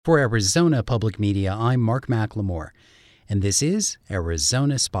For Arizona Public Media, I'm Mark McLemore, and this is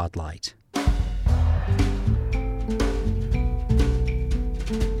Arizona Spotlight.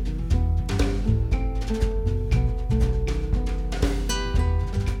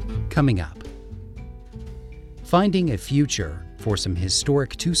 Coming up, finding a future for some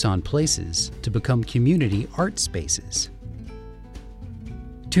historic Tucson places to become community art spaces.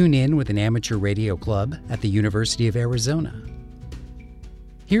 Tune in with an amateur radio club at the University of Arizona.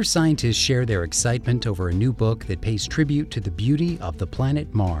 Hear scientists share their excitement over a new book that pays tribute to the beauty of the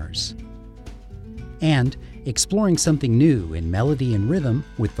planet Mars. And exploring something new in melody and rhythm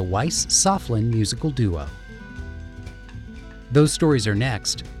with the Weiss-Soflin musical duo. Those stories are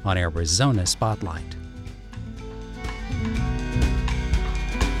next on Arizona Spotlight.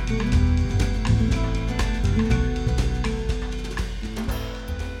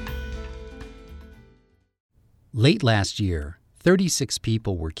 Late last year, 36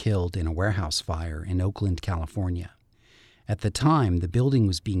 people were killed in a warehouse fire in Oakland, California. At the time, the building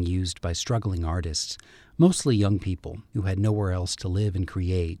was being used by struggling artists, mostly young people who had nowhere else to live and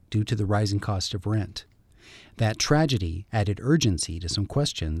create due to the rising cost of rent. That tragedy added urgency to some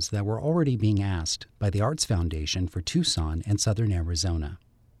questions that were already being asked by the Arts Foundation for Tucson and Southern Arizona.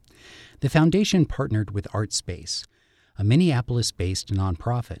 The foundation partnered with ArtSpace, a Minneapolis-based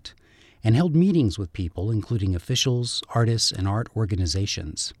nonprofit, and held meetings with people, including officials, artists, and art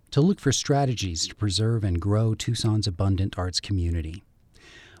organizations, to look for strategies to preserve and grow Tucson's abundant arts community.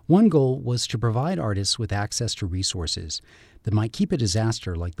 One goal was to provide artists with access to resources that might keep a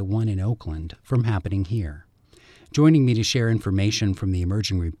disaster like the one in Oakland from happening here. Joining me to share information from the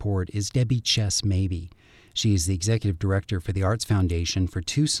emerging report is Debbie Chess-Mabey. She is the executive director for the Arts Foundation for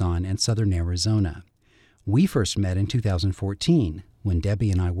Tucson and Southern Arizona. We first met in 2014, when Debbie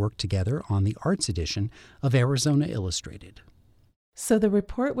and I worked together on the arts edition of Arizona Illustrated. So the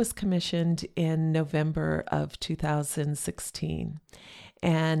report was commissioned in November of 2016,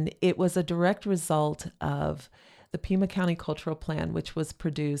 and it was a direct result of the Pima County Cultural Plan, which was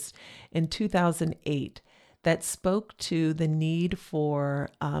produced in 2008, that spoke to the need for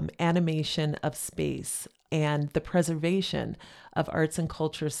animation of space and the preservation of arts and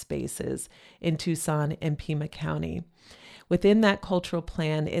culture spaces in Tucson and Pima County. Within that cultural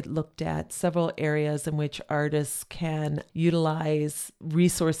plan, it looked at several areas in which artists can utilize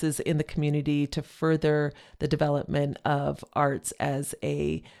resources in the community to further the development of arts as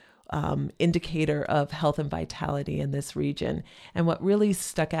a indicator of health and vitality in this region. And what really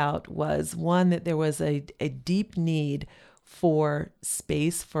stuck out was, one, that there was a deep need for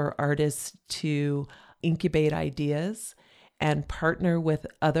space for artists to incubate ideas and partner with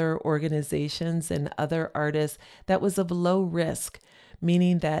other organizations and other artists that was of low risk,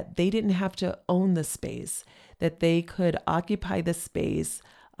 meaning that they didn't have to own the space, that they could occupy the space,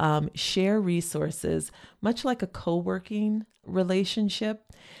 share resources, much like a co-working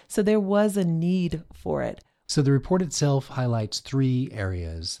relationship. So there was a need for it. So the report itself highlights three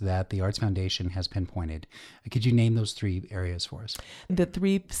areas that the Arts Foundation has pinpointed. Could you name those three areas for us? The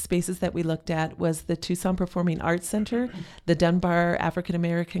three spaces that we looked at was the Tucson Performing Arts Center, the Dunbar African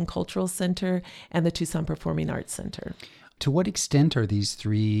American Cultural Center, and the Tucson Performing Arts Center. To what extent are these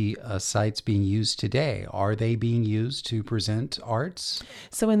three sites being used today? Are they being used to present arts?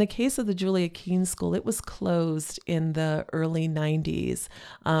 So in the case of the Julia Keene School, it was closed in the early 90s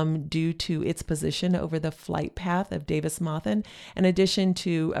due to its position over the flight path of Davis-Monthan, in addition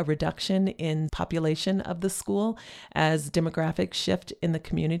to a reduction in population of the school as demographics shift in the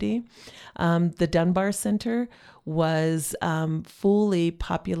community. The Dunbar Center was fully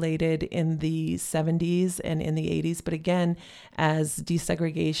populated in the 70s and in the 80s. But again, as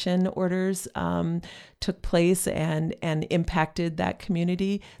desegregation orders took place and impacted that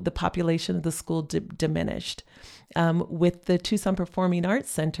community, the population of the school diminished. With the Tucson Performing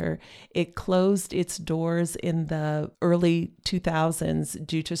Arts Center, it closed its doors in the early 2000s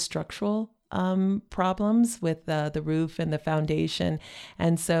due to structural problems with the roof and the foundation.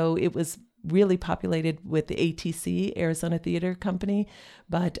 And so it was really populated with the ATC, Arizona Theater Company,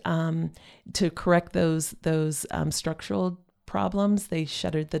 but to correct those structural problems, they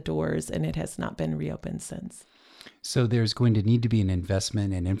shuttered the doors, and it has not been reopened since. So there's going to need to be an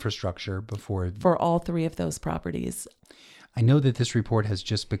investment in infrastructure for all three of those properties. I know that this report has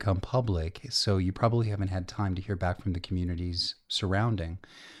just become public, so you probably haven't had time to hear back from the communities surrounding,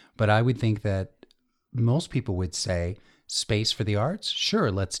 but I would think that most people would say, space for the arts? Sure,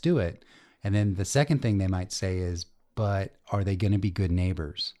 let's do it. And then the second thing they might say is, but are they going to be good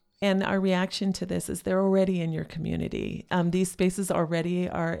neighbors? And our reaction to this is they're already in your community. These spaces already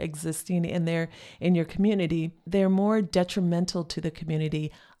are existing in your community. They're more detrimental to the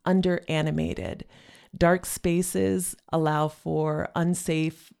community under animated. Dark spaces allow for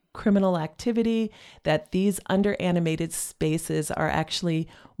unsafe criminal activity, that these under animated spaces are actually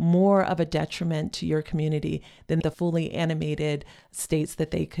more of a detriment to your community than the fully animated states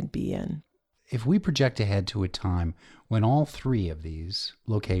that they could be in. If we project ahead to a time when all three of these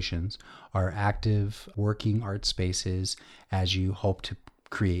locations are active, working art spaces, as you hope to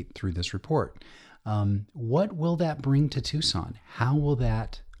create through this report, what will that bring to Tucson? How will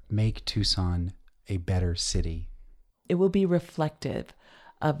that make Tucson a better city? It will be reflective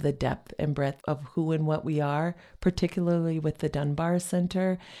of the depth and breadth of who and what we are, particularly with the Dunbar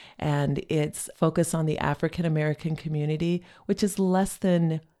Center and its focus on the African American community, which is less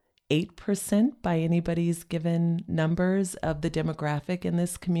than 8% by anybody's given numbers of the demographic in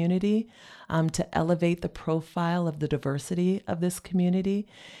this community, to elevate the profile of the diversity of this community,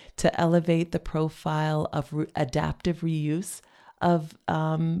 to elevate the profile of adaptive reuse of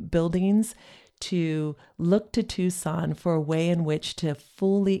buildings, to look to Tucson for a way in which to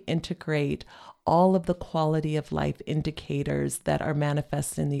fully integrate all of the quality of life indicators that are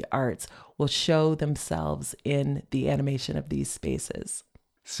manifest in the arts will show themselves in the animation of these spaces.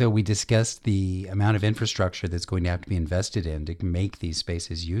 So we discussed the amount of infrastructure that's going to have to be invested in to make these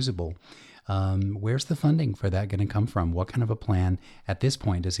spaces usable. Where's the funding for that going to come from? What kind of a plan at this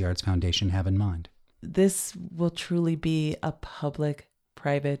point does the Arts Foundation have in mind? This will truly be a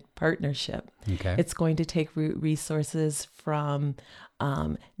public-private partnership. Okay. It's going to take resources from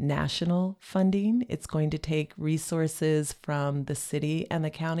national funding. It's going to take resources from the city and the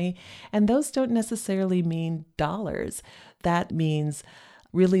county. And those don't necessarily mean dollars. That means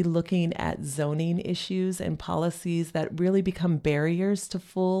really looking at zoning issues and policies that really become barriers to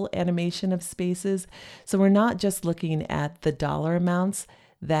full animation of spaces. So we're not just looking at the dollar amounts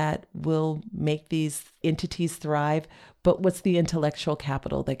that will make these entities thrive, but what's the intellectual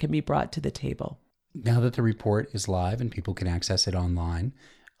capital that can be brought to the table? Now that the report is live and people can access it online,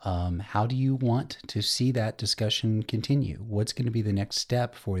 how do you want to see that discussion continue? What's going to be the next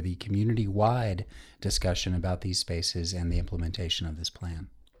step for the community-wide discussion about these spaces and the implementation of this plan?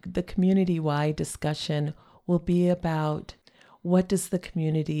 The community-wide discussion will be about what does the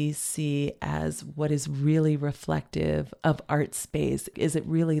community see as what is really reflective of art space? Is it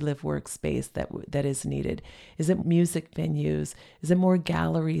really live work space that is needed? Is it music venues? Is it more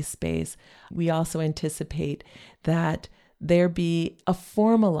gallery space? We also anticipate that there be a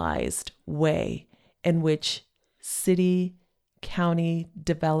formalized way in which city, county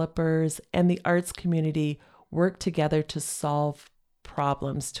developers, and the arts community work together to solve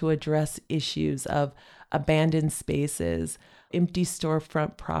problems, to address issues of abandoned spaces, empty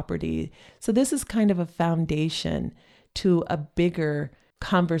storefront property. So this is kind of a foundation to a bigger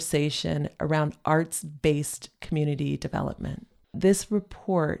conversation around arts-based community development. This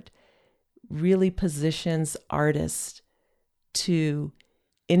report really positions artists to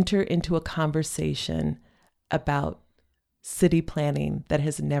enter into a conversation about city planning that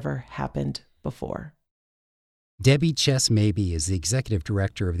has never happened before. Debbie Chess-Mabey is the executive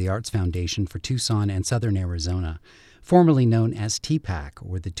director of the Arts Foundation for Tucson and Southern Arizona, formerly known as TPAC,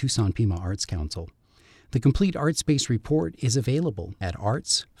 or the Tucson Pima Arts Council. The complete Art Space report is available at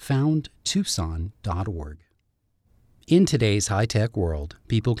artsfoundtucson.org. In today's high-tech world,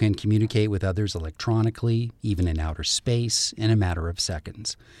 people can communicate with others electronically, even in outer space, in a matter of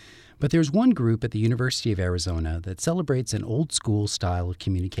seconds. But there's one group at the University of Arizona that celebrates an old-school style of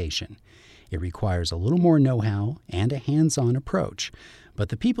communication. It requires a little more know-how and a hands-on approach, but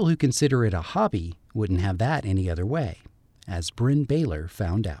the people who consider it a hobby wouldn't have that any other way, as Bryn Baylor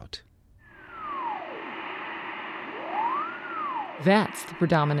found out. That's the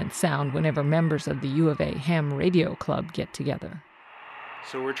predominant sound whenever members of the U of A Ham Radio Club get together.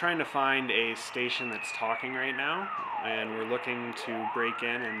 So we're trying to find a station that's talking right now, and we're looking to break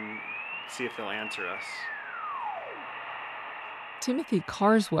in and see if they'll answer us. Timothy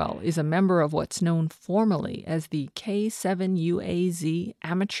Carswell is a member of what's known formally as the K7UAZ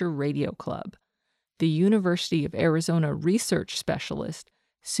Amateur Radio Club. The University of Arizona research specialist,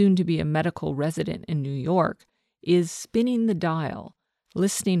 soon to be a medical resident in New York, is spinning the dial,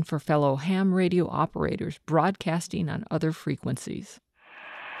 listening for fellow ham radio operators broadcasting on other frequencies.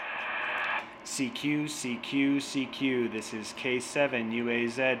 CQ, CQ, CQ. This is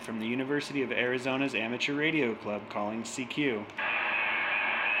K7UAZ from the University of Arizona's Amateur Radio Club calling CQ.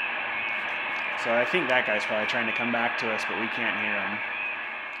 So I think that guy's probably trying to come back to us, but we can't hear him.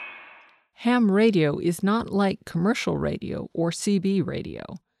 Ham radio is not like commercial radio or CB radio.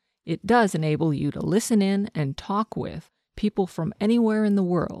 it does enable you to listen in and talk with people from anywhere in the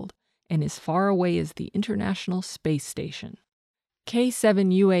world and as far away as the International Space Station.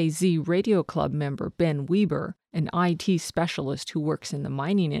 K7UAZ Radio Club member Ben Weber, an IT specialist who works in the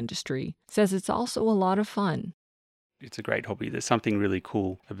mining industry, says it's also a lot of fun. It's a great hobby. There's something really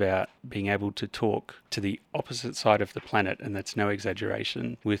cool about being able to talk to the opposite side of the planet, and that's no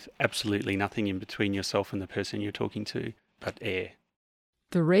exaggeration, with absolutely nothing in between yourself and the person you're talking to but air.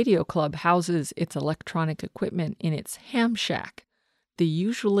 The Radio Club houses its electronic equipment in its ham shack, the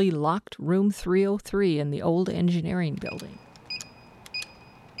usually locked room 303 in the old engineering building.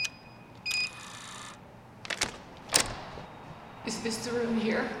 Is this the room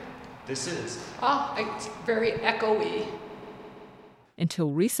here? This is. It's very echoey.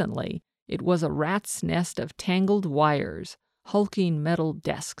 Until recently, it was a rat's nest of tangled wires, hulking metal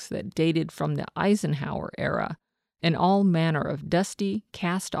desks that dated from the Eisenhower era, and all manner of dusty,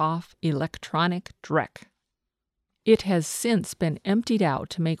 cast-off electronic dreck. It has since been emptied out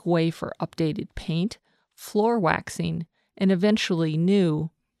to make way for updated paint, floor waxing, and eventually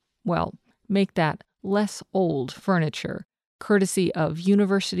new, make that less old furniture, courtesy of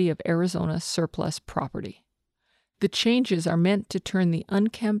University of Arizona surplus property. The changes are meant to turn the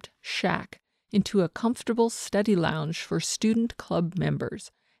unkempt shack into a comfortable study lounge for student club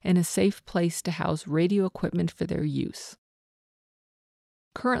members and a safe place to house radio equipment for their use.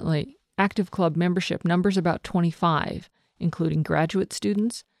 Currently, active club membership numbers about 25, including graduate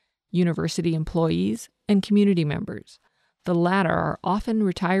students, university employees, and community members. The latter are often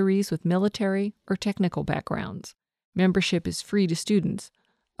retirees with military or technical backgrounds. Membership is free to students.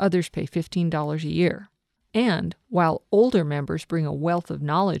 Others pay $15 a year. And while older members bring a wealth of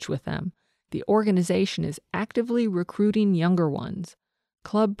knowledge with them, the organization is actively recruiting younger ones.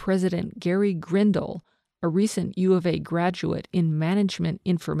 Club President Gary Grindle, a recent U of A graduate in Management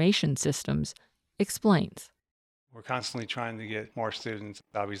Information Systems, explains. We're constantly trying to get more students.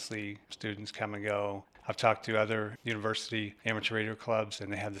 Obviously, students come and go. I've talked to other university amateur radio clubs,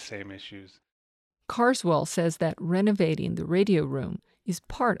 and they have the same issues. Carswell says that renovating the radio room is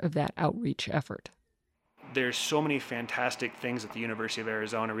part of that outreach effort. There's so many fantastic things at the University of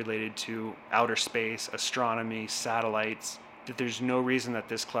Arizona related to outer space, astronomy, satellites, that there's no reason that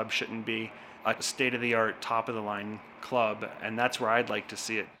this club shouldn't be a state-of-the-art, top-of-the-line club, and that's where I'd like to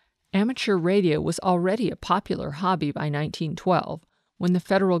see it. Amateur radio was already a popular hobby by 1912, when the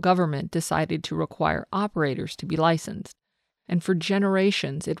federal government decided to require operators to be licensed. And for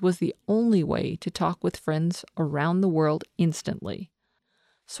generations, it was the only way to talk with friends around the world instantly.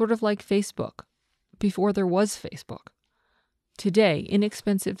 Sort of like Facebook, before there was Facebook. Today,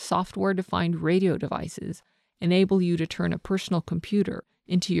 inexpensive software-defined radio devices enable you to turn a personal computer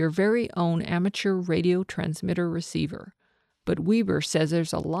into your very own amateur radio transmitter receiver. But Weber says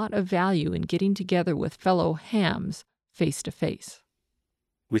there's a lot of value in getting together with fellow hams face-to-face.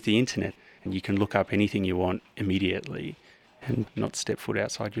 With the internet, you can look up anything you want immediately and not step foot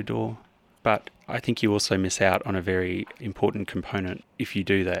outside your door. But I think you also miss out on a very important component if you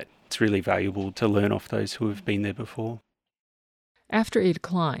do that. It's really valuable to learn off those who have been there before. After a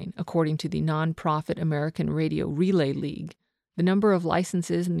decline, according to the nonprofit American Radio Relay League, the number of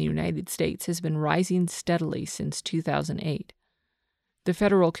licenses in the United States has been rising steadily since 2008. The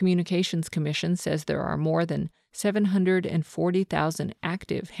Federal Communications Commission says there are more than 740,000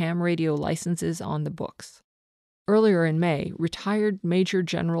 active ham radio licenses on the books. Earlier in May, retired Major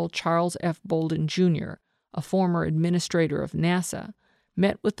General Charles F. Bolden, Jr., a former administrator of NASA,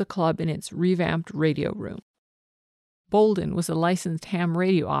 met with the club in its revamped radio room. Bolden was a licensed ham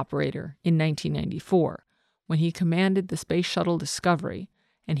radio operator in 1994 when he commanded the Space Shuttle Discovery,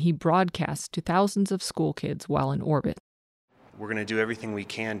 and he broadcast to thousands of school kids while in orbit. We're going to do everything we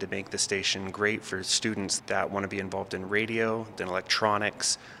can to make the station great for students that want to be involved in radio, then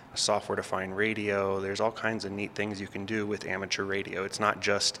electronics, software-defined radio. There's all kinds of neat things you can do with amateur radio. It's not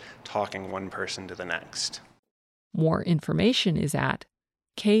just talking one person to the next. More information is at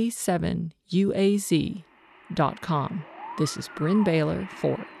k7uaz.com. This is Bryn Baylor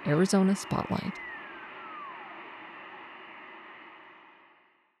for Arizona Spotlight.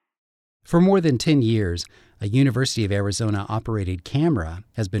 For more than 10 years, a University of Arizona-operated camera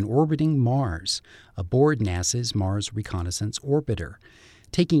has been orbiting Mars aboard NASA's Mars Reconnaissance Orbiter,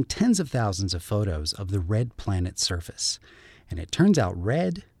 taking tens of thousands of photos of the red planet's surface. And it turns out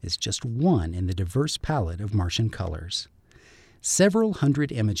red is just one in the diverse palette of Martian colors. Several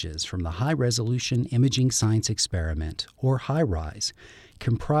hundred images from the High-Resolution Imaging Science Experiment, or HiRISE,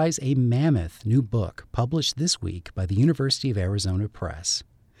 comprise a mammoth new book published this week by the University of Arizona Press.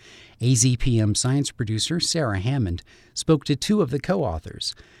 AZPM science producer Sarah Hammond spoke to two of the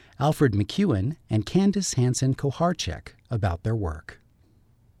co-authors, Alfred McEwen and Candace Hansen-Koharchek about their work.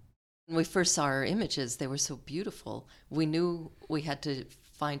 When we first saw our images, they were so beautiful. We knew we had to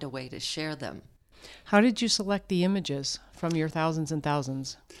find a way to share them. How did you select the images from your thousands and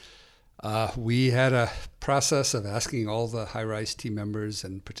thousands? We had a process of asking all the high-rise team members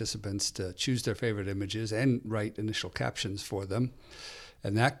and participants to choose their favorite images and write initial captions for them.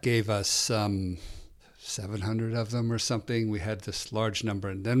 And that gave us 700 of them or something. We had this large number,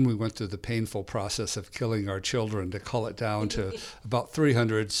 and then we went through the painful process of killing our children to cull it down to about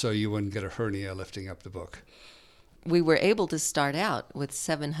 300 so you wouldn't get a hernia lifting up the book. We were able to start out with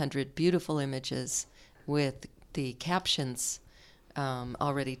 700 beautiful images with the captions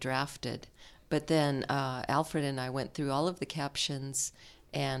already drafted. But then Alfred and I went through all of the captions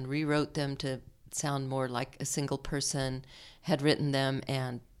and rewrote them to sound more like a single person had written them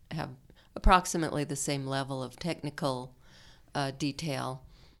and have approximately the same level of technical detail.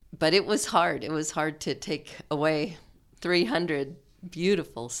 But it was hard. It was hard to take away 300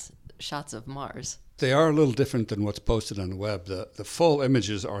 beautiful shots of Mars. They are a little different than what's posted on the web. The full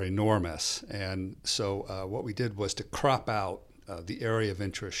images are enormous, and so what we did was to crop out the area of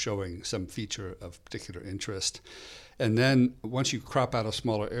interest showing some feature of particular interest. And then once you crop out a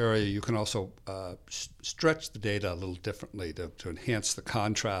smaller area, you can also stretch the data a little differently to enhance the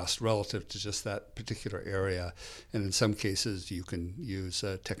contrast relative to just that particular area. And in some cases, you can use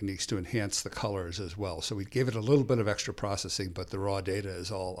techniques to enhance the colors as well. So we gave it a little bit of extra processing, but the raw data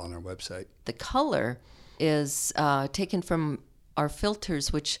is all on our website. The color is taken from our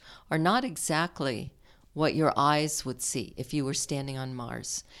filters, which are not exactly what your eyes would see if you were standing on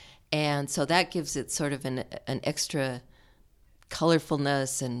Mars. And so that gives it sort of an extra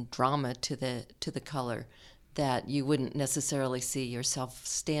colorfulness and drama to the color that you wouldn't necessarily see yourself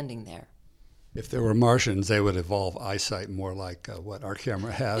standing there. If there were Martians, they would evolve eyesight more like what our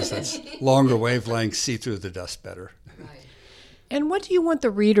camera has. That's longer wavelengths, see through the dust better. Right. And what do you want the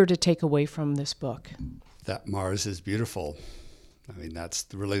reader to take away from this book? That Mars is beautiful. I mean, that's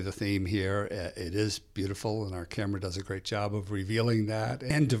really the theme here. It is beautiful, and our camera does a great job of revealing that,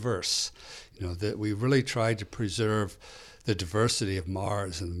 and diverse. You know, that we really tried to preserve the diversity of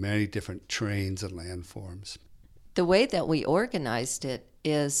Mars and many different terrains and landforms. The way that we organized it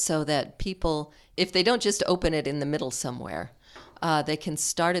is so that people, if they don't just open it in the middle somewhere, they can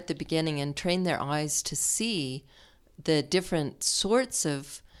start at the beginning and train their eyes to see the different sorts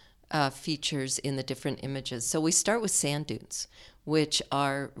of features in the different images. So we start with sand dunes, which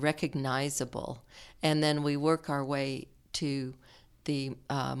are recognizable, and then we work our way to the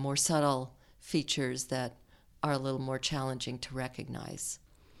more subtle features that are a little more challenging to recognize.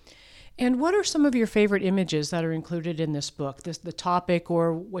 And what are some of your favorite images that are included in this book? The topic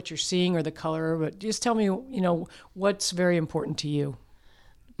or what you're seeing or the color, but just tell me, what's very important to you.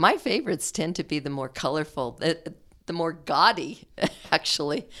 My favorites tend to be the more colorful, the more gaudy,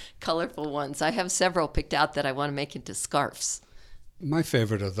 actually, colorful ones. I have several picked out that I want to make into scarves. My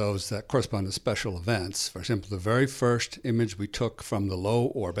favorite are those that correspond to special events. For example, the very first image we took from the low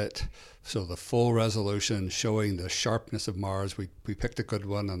orbit, so the full resolution showing the sharpness of Mars, we picked a good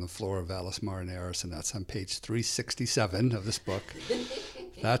one on the floor of Valles Marineris, and that's on page 367 of this book.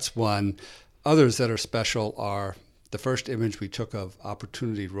 That's one. Others that are special are the first image we took of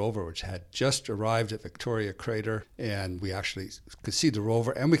Opportunity rover, which had just arrived at Victoria Crater, and we actually could see the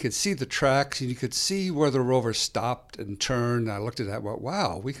rover, and we could see the tracks, and you could see where the rover stopped and turned. I looked at that and went,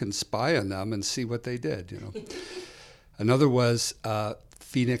 wow, we can spy on them and see what they did, Another was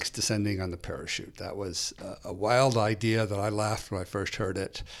Phoenix descending on the parachute. That was a wild idea that I laughed when I first heard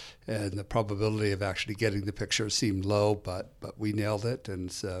it, and the probability of actually getting the picture seemed low, but we nailed it, and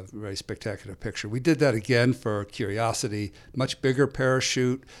it's a very spectacular picture. We did that again for Curiosity, much bigger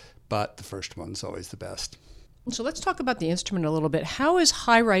parachute, but the first one's always the best. So let's talk about the instrument a little bit. How is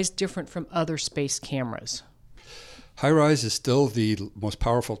HiRISE different from other space cameras? HiRISE is still the most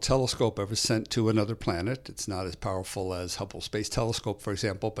powerful telescope ever sent to another planet. It's not as powerful as Hubble Space Telescope, for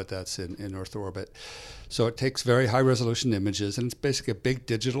example, but that's in Earth orbit. So it takes very high-resolution images, and it's basically a big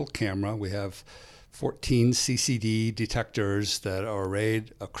digital camera. We have 14 CCD detectors that are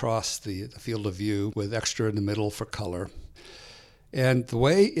arrayed across the field of view with extra in the middle for color. And the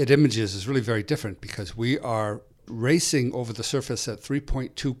way it images is really very different because we are racing over the surface at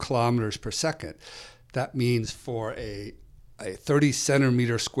 3.2 kilometers per second. That means for a 30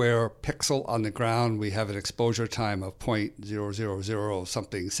 centimeter square pixel on the ground, we have an exposure time of 0.000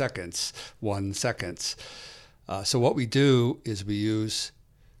 something seconds, 1 second. So what we do is we use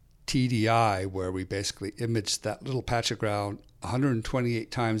TDI, where we basically image that little patch of ground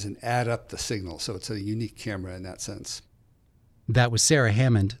 128 times and add up the signal. So it's a unique camera in that sense. That was Sarah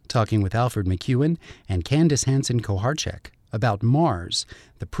Hammond talking with Alfred McEwen and Candace Hansen-Koharchek about Mars,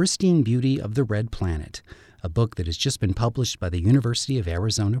 the Pristine Beauty of the Red Planet, a book that has just been published by the University of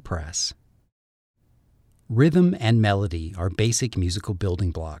Arizona Press. Rhythm and melody are basic musical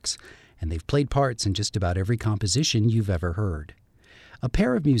building blocks, and they've played parts in just about every composition you've ever heard. A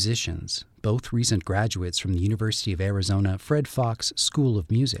pair of musicians, both recent graduates from the University of Arizona Fred Fox School of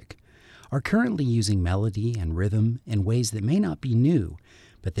Music, are currently using melody and rhythm in ways that may not be new,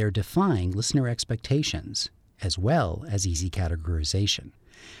 but they're defying listener expectations, as well as easy categorization.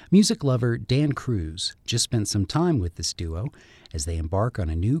 Music lover Dan Cruz just spent some time with this duo as they embark on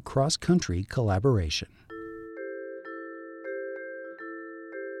a new cross-country collaboration.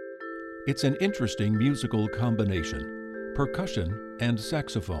 It's an interesting musical combination, percussion and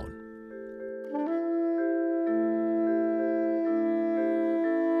saxophone.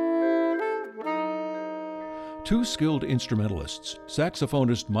 Two skilled instrumentalists,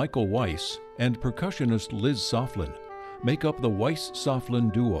 saxophonist Michael Weiss and percussionist Liz Soflin, make up the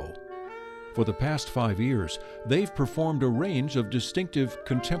Weiss-Soflin duo. For the past 5 years, they've performed a range of distinctive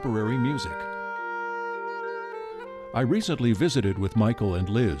contemporary music. I recently visited with Michael and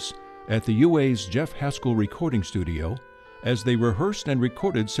Liz at the UA's Jeff Haskell recording studio as they rehearsed and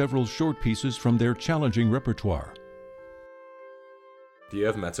recorded several short pieces from their challenging repertoire. Do you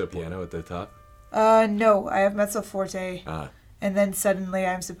have mezzo piano at the top? No, I have mezzo forte. And then suddenly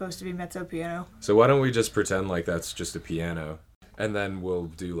I'm supposed to be mezzo piano. So why don't we just pretend like that's just a piano, and then we'll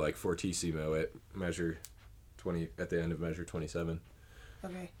do like fortissimo at measure 20 at the end of measure 27.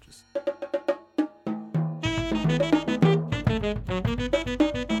 Okay.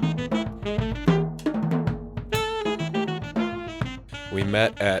 We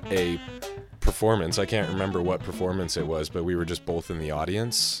met at a performance. I can't remember what performance it was, but we were just both in the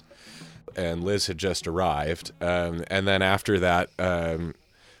audience. And Liz had just arrived. And then after that,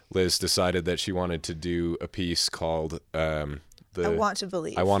 Liz decided that she wanted to do a piece called I Want to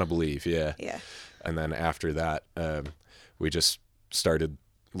Believe. I Want to Believe, yeah. Yeah. And then after that, we just started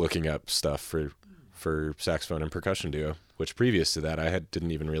looking up stuff for saxophone and percussion duo, which previous to that, I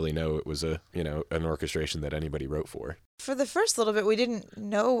didn't even really know it was an orchestration that anybody wrote for. For the first little bit, we didn't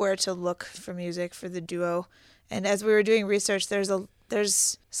know where to look for music for the duo. And as we were doing research,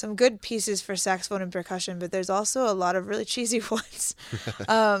 there's some good pieces for saxophone and percussion, but there's also a lot of really cheesy ones.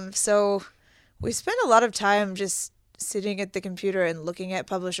 So we spent a lot of time just sitting at the computer and looking at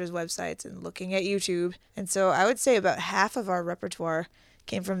publishers' websites and looking at YouTube. And so I would say about half of our repertoire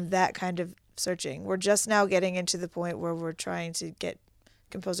came from that kind of searching. We're just now getting into the point where we're trying to get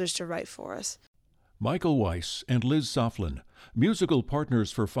composers to write for us. Michael Weiss and Liz Soflin, musical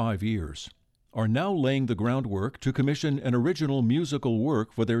partners for 5 years, are now laying the groundwork to commission an original musical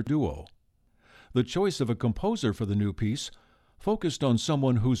work for their duo. The choice of a composer for the new piece focused on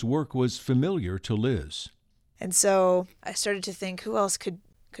someone whose work was familiar to Liz. And so I started to think, who else could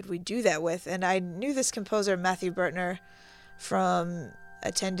we do that with? And I knew this composer, Matthew Bertner, from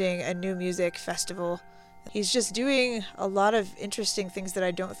attending a new music festival. He's just doing a lot of interesting things that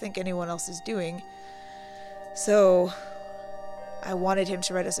I don't think anyone else is doing. So I wanted him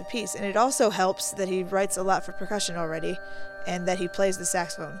to write us a piece. And it also helps that he writes a lot for percussion already and that he plays the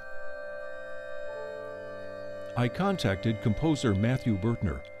saxophone. I contacted composer Matthew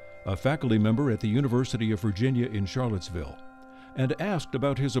Bertner, a faculty member at the University of Virginia in Charlottesville, and asked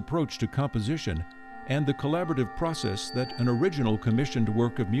about his approach to composition and the collaborative process that an original commissioned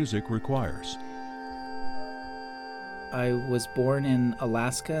work of music requires. I was born in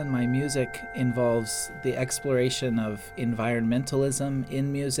Alaska, and my music involves the exploration of environmentalism in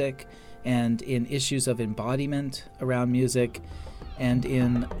music and in issues of embodiment around music and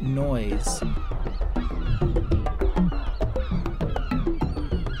in noise.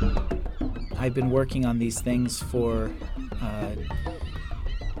 I've been working on these things for,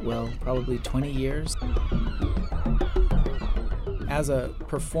 probably 20 years. As a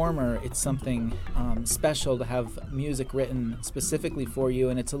performer, it's something special to have music written specifically for you,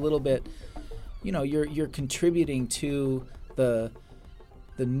 and it's a little bit, you're contributing to the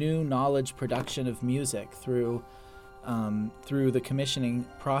new knowledge production of music through the commissioning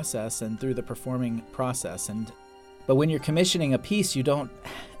process and through the performing process. But when you're commissioning a piece, you don't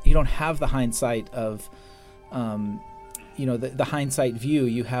have the hindsight of the hindsight view.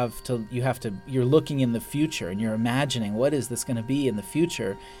 You're looking in the future and you're imagining, what is this going to be in the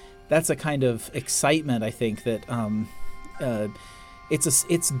future? That's a kind of excitement, I think, that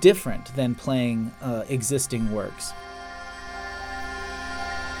it's different than playing existing works.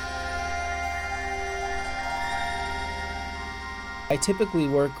 I typically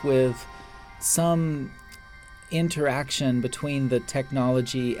work with some interaction between the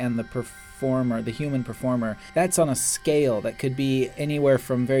technology and the performer, the human performer, that's on a scale that could be anywhere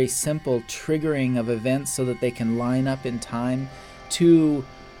from very simple triggering of events so that they can line up in time to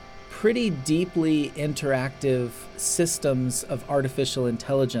pretty deeply interactive systems of artificial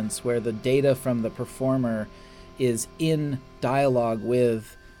intelligence where the data from the performer is in dialogue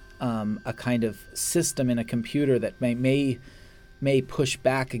with a kind of system in a computer that may push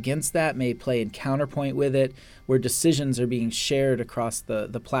back against that, may play in counterpoint with it, where decisions are being shared across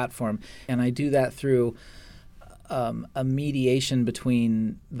the platform. And I do that through a mediation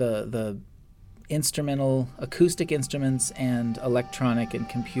between the instrumental, acoustic instruments and electronic and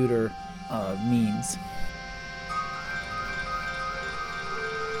computer means.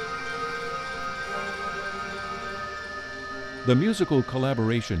 The musical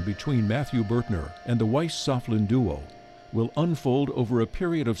collaboration between Matthew Bertner and the Weiss-Soflin duo will unfold over a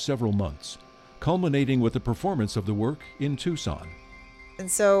period of several months, culminating with the performance of the work in Tucson. And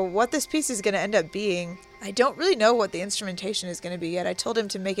so what this piece is going to end up being, I don't really know what the instrumentation is going to be yet. I told him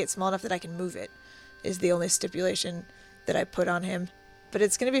to make it small enough that I can move it, is the only stipulation that I put on him. But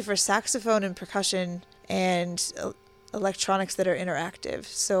it's going to be for saxophone and percussion and electronics that are interactive.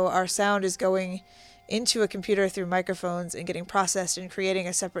 So our sound is going into a computer through microphones and getting processed and creating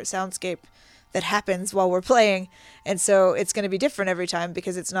a separate soundscape that happens while we're playing. And so it's going to be different every time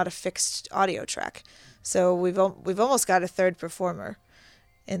because it's not a fixed audio track. So we've almost got a third performer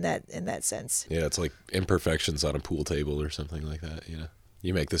in that sense. Yeah, it's like imperfections on a pool table or something like that, you know.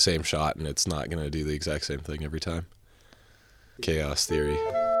 You make the same shot and it's not going to do the exact same thing every time. Chaos theory.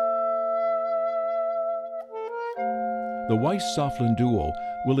 The Weiss-Soflin duo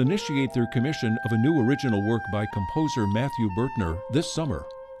will initiate their commission of a new original work by composer Matthew Bertner this summer,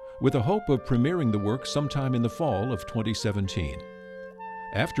 with a hope of premiering the work sometime in the fall of 2017.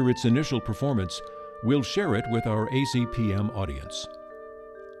 After its initial performance, we'll share it with our AZPM audience.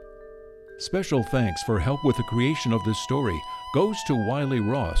 Special thanks for help with the creation of this story goes to Wiley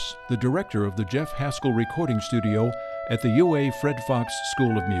Ross, the director of the Jeff Haskell Recording Studio at the UA Fred Fox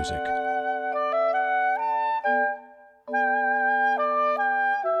School of Music.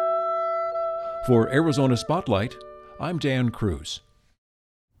 For Arizona Spotlight, I'm Dan Cruz.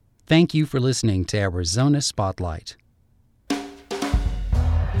 Thank you for listening to Arizona Spotlight. You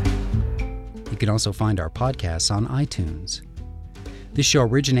can also find our podcasts on iTunes. This show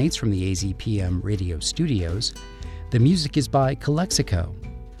originates from the AZPM radio studios. The music is by Calexico.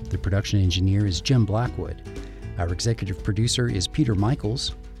 The production engineer is Jim Blackwood. Our executive producer is Peter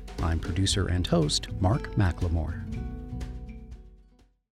Michaels. I'm producer and host Mark McLemore.